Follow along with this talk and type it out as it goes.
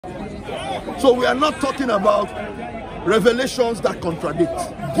So we are not talking about revelations that contradict.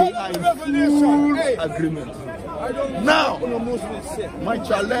 They are in full agreement. Now, my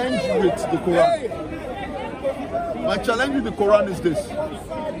challenge with the Quran. My challenge with the Quran is this.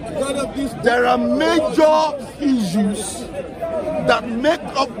 There are major issues that make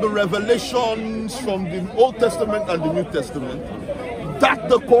up the revelations from the Old Testament and the New Testament that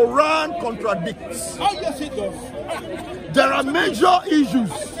the Quran contradicts. Oh, yes, it does. There are major issues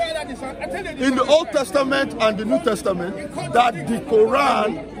in the Old Testament and the New Testament that the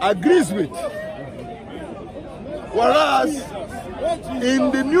Quran agrees with. Whereas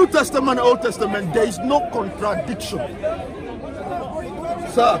in the New Testament and Old Testament, there is no contradiction.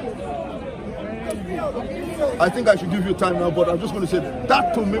 Sir, I think I should give you time now, but I'm just going to say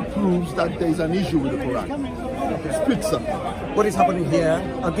that to me proves that there is an issue with the Quran. Speak, sir. What is happening here?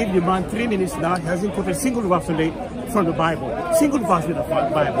 I'll give the man 3 minutes now. He hasn't put a single verse from the Bible. Single verse in the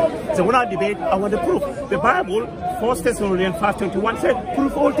Bible. So when I debate, I want the proof. The Bible, 1 Thessalonians 5:21 said,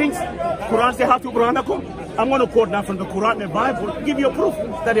 prove all things. Quran says, how to Quranakum. I'm going to quote now from the Quran and the Bible, give you a proof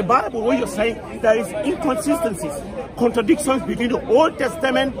that the Bible, where you're saying there is inconsistencies, contradictions between the Old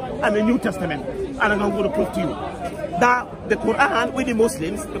Testament and the New Testament. And I'm going to prove to you. Now, the Quran, with the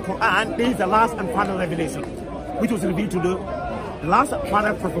Muslims, the Quran is the last and final revelation, which was revealed to the last and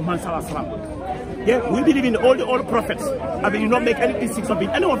final Prophet Muhammad. Yeah, we believe in all the old prophets. I mean, you don't make any distinction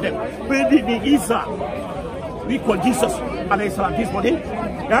between any of them. We believe in Isa. We call Jesus, alayhi salam, peace for him.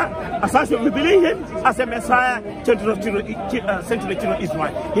 Yeah, as I said, we believe him as a Messiah sent to the children of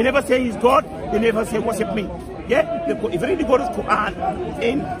Israel. He never say he's God. He never say worship me. Yeah, if you read the God's Quran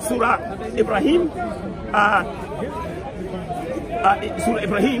in Surah Ibrahim,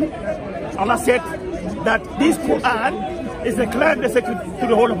 Allah said that this Quran is a clear message to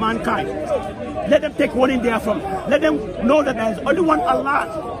the whole of mankind. Let them take warning therefrom. Let them know that there is only one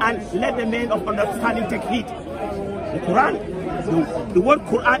Allah, and let the men of understanding take heed. The Quran, the word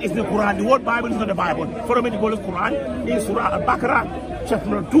Quran is the Quran. The word Bible is not the Bible. Follow me the word Quran in Surah Al-Baqarah, chapter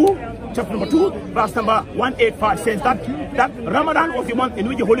number 2, verse number 185 says that Ramadan was the month in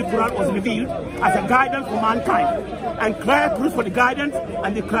which the Holy Quran was revealed as a guidance for mankind, and clear proof for the guidance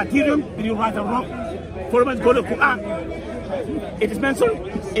and the criterion between right and wrong. Follow me the word Quran. It is mentioned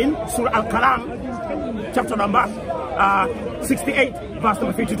in Surah Al-Kalam, chapter number 68, verse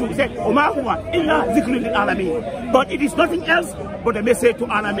number 52. It said, "Oma huwa illa zikrun lil alamin." But it is nothing else but a message to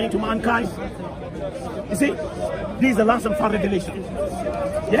alamin, to mankind. You see, this is the last and final revelation.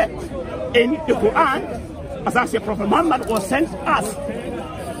 Yeah, in the Quran, as I said, Prophet Muhammad was sent as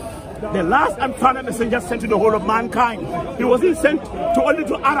the last and final messenger sent to the whole of mankind. He wasn't sent to only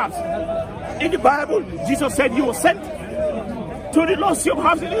to Arabs. In the Bible, Jesus said he was sent to the lost sheep of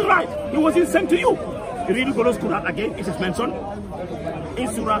house in Israel. He wasn't sent to you. You read the God's Quran again, it is mentioned in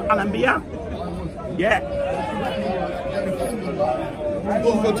Surah Al-Anbiya. Yeah.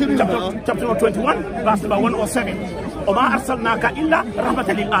 Chapter 21, verse number 107. Oma arsalnaka illa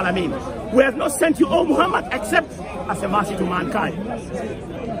rahmatan lil alamin. We have not sent you, O Muhammad, except as a mercy to mankind.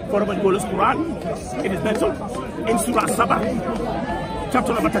 For the God's Quran, it is mentioned in Surah Sabah,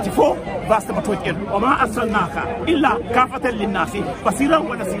 chapter number 34, verse number 28. وَمَا أَرْسَلْنَاكَ إِلَّا كَافَةً لِلنَّاسِ بَصِيرًا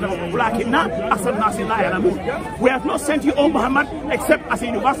وَنَذِيرًا وَلَكِنَّا أَكْثَرَ النَّاسِ لَا يَعْلَمُونَ. We have not sent you, O Muhammad, except as a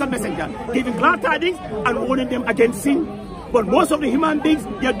universal messenger, giving glad tidings and warning them against sin. But most of the human beings,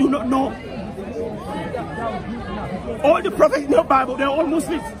 they do not know. All the prophets in the Bible, they are all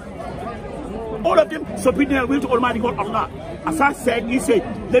Muslims. All of them submit their will to Almighty God Allah. As I said, he said,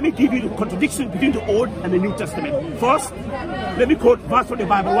 let me give you the contradiction between the Old and the New Testament. First, let me quote verse from the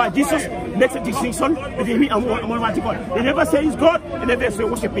Bible why Jesus makes a distinction between me and Almighty God. He never says he's God, he never says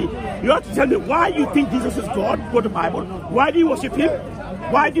worship me. You have to tell me why you think Jesus is God, go to the Bible. Why do you worship him?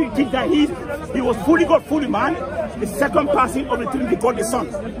 Why do you think that he was fully God, fully man? The second person of the Trinity called the Son.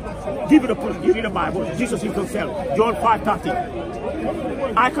 Give it a proof. You read the Bible. Jesus himself. John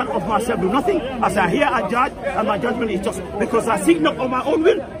 5:30. I can of myself do nothing. As I hear, I judge, and my judgment is just, because I seek not on my own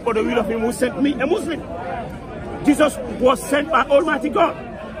will, but the will of him who sent me, a Muslim. Jesus was sent by Almighty God.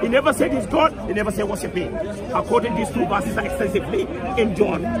 He never said he's God, he never said worship me. According to these two verses extensively in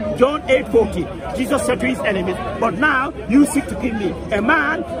John 8:40, Jesus said to his enemies, but now you seek to kill me, a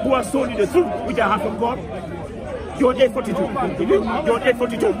man who has told you the truth which I have from God. John 8:42. John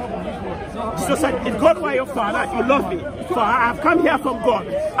 8:42. Jesus said, if God were your father, you love me. For I have come here from God.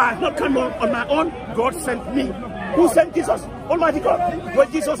 I have not come on my own. God sent me. Who sent Jesus? Almighty God.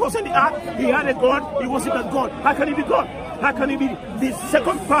 When Jesus was in the earth, he had a God. He wasn't a God. How can he be God? How can he be the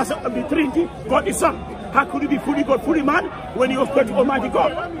second person of the Trinity, God the Son? How could he be fully God, fully man, when he was called to Almighty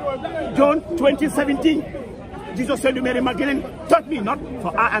God? John 20:17. Jesus said to Mary Magdalene, touch me not,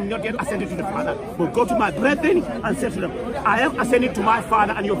 for I am not yet ascended to the Father, but go to my brethren and say to them, I am ascended to my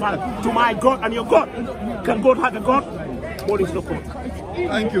Father and your Father, to my God and your God. Can God have a God? What is no God?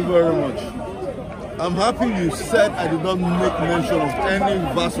 Thank you very much. I'm happy you said I did not make mention of any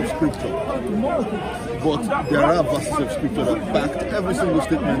verse of scripture, but there are verses of scripture that backed every single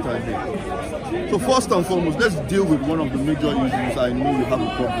statement I made. So first and foremost, let's deal with one of the major issues I know you have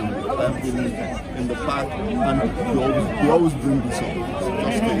a problem with. I've been in the past, and you always bring this up.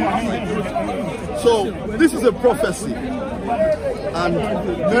 So this is a prophecy, and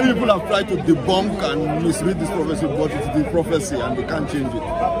many people have tried to debunk and misread this prophecy, but it's the prophecy and they can't change it.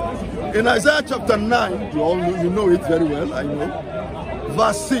 In Isaiah chapter 9, you know it very well, I know,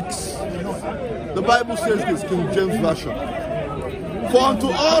 verse 6, the Bible says this, King James Version, for unto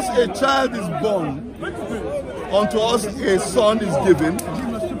us a child is born, unto us a son is given,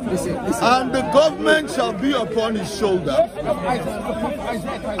 and the government shall be upon his shoulder,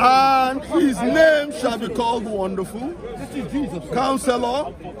 and his name shall be called Wonderful,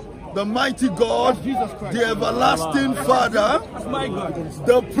 Counselor, the Mighty God, the Everlasting Father,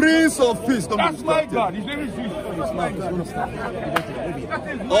 the Prince of Peace. That's my God. His name is Jesus.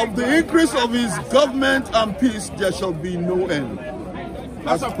 Of the increase of his government and peace there shall be no end.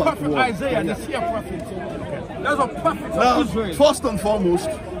 That's a prophet Isaiah, the seer prophet. That's a prophet of Israel. First and foremost,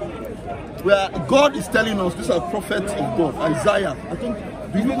 where God is telling us, these are prophets of God. Isaiah, I think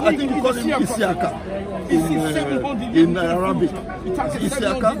you call him Isiaka in Arabic.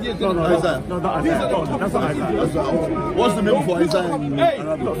 Isiaka? No, Isaiah. No, not Isaiah. That's not Isaiah. What's the name for Isaiah in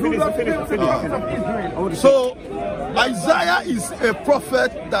Arabic? So, Isaiah is a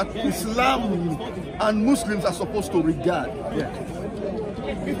prophet that Islam and Muslims are supposed to regard.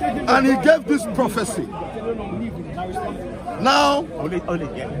 And he gave this prophecy. Now,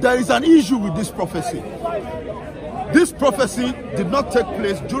 there is an issue with this prophecy. This prophecy did not take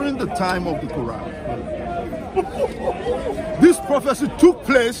place during the time of the Quran. This prophecy took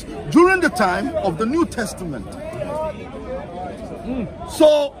place during the time of the New Testament.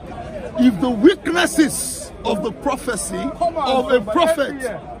 So, if the weaknesses of the prophecy of a prophet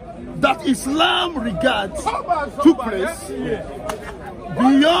that Islam regards took place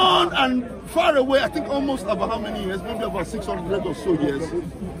beyond and far away, I think almost about how many years, maybe about 600 or so years,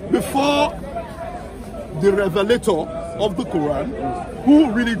 before the revelator of the Quran,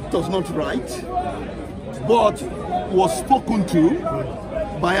 who really does not write, but was spoken to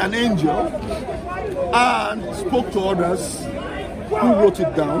by an angel and spoke to others who wrote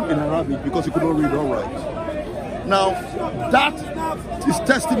it down in Arabic because he could not read or write. Now, that is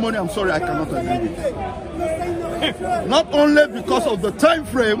testimony, I'm sorry, I cannot agree with. Not only because of the time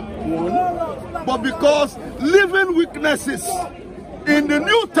frame, one, but because living witnesses in the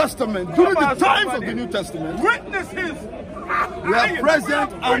New Testament, during the times of the New Testament, Witnesses were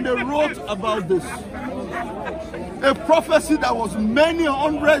present and they wrote about this. A prophecy that was many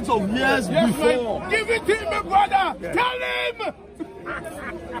hundreds of years before. Man. Give it to him, brother. Tell him.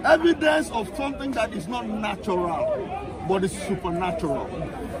 Evidence of something that is not natural, but is supernatural.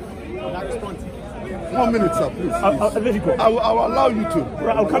 1 minute, sir, please. I'll let you go. I will allow you to.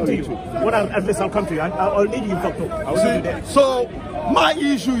 I'll come to you. When I'll come to you. I'll need you to talk. So, my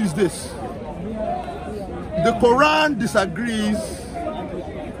issue is this. The Quran disagrees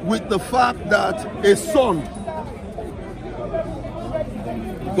with the fact that a son,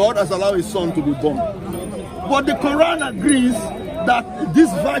 God has allowed his son to be born. But the Quran agrees that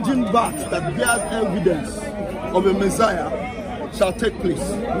this virgin birth that bears evidence of a Messiah shall take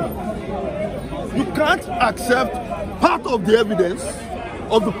place. You can't accept part of the evidence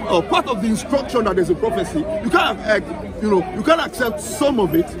of the part of the instruction that there's a prophecy. You can't, you can't accept some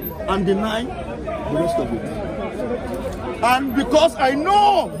of it and deny the rest of it. And because I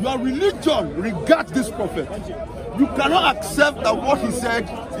know your religion regards this prophet, you cannot accept that what he said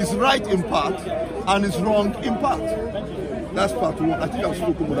is right in part and is wrong in part. That's part one. I think I've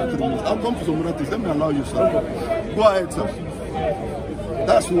spoken about that 3 minutes. I'll come to some other things. Let me allow you, sir. Go ahead, sir.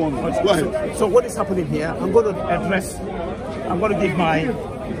 That's one. Go ahead. So what is happening here? I'm going to give my,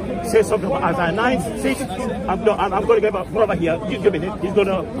 say something about Isaiah 9:6. I'm going to give a brother here. Give a minute. He's going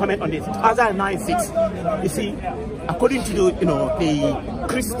to comment on this. Isaiah 9:6. You see, according to the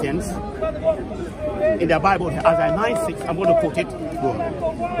Christians in their Bible, Isaiah 9:6. I'm going to quote it.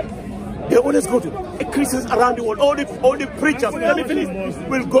 They always go to Christians around the world. All the preachers. Let me finish.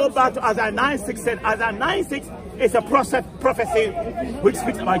 Will go back to Isaiah 9:6. Said Isaiah 9:6. It's a prophecy which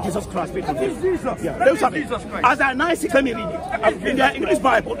speaks about Jesus Christ. Jesus. Yeah. Jesus Christ. Isaiah 9:6, let me read it. In the English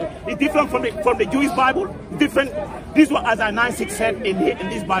Bible, it's different from the Jewish Bible. Different. This is what Isaiah 9:6 said in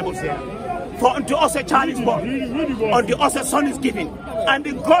this Bible said. For unto us a child is born, unto us a son is given, and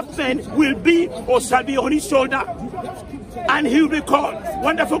the government will be or shall be on his shoulder. And he will be called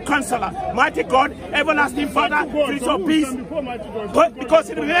Wonderful Counselor, Mighty God, Everlasting Father, Prince of Peace. But because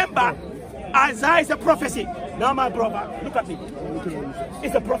remember, Isaiah is a prophecy. Now my brother, look at me.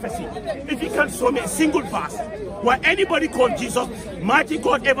 It's a prophecy. If you can show me a single verse where anybody called Jesus, Mighty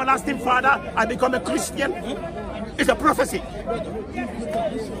God, Everlasting Father, and become a Christian, it's a prophecy.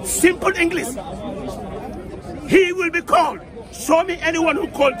 Simple English. He will be called. Show me anyone who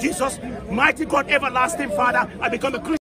called Jesus, Mighty God, Everlasting Father, and become a Christian.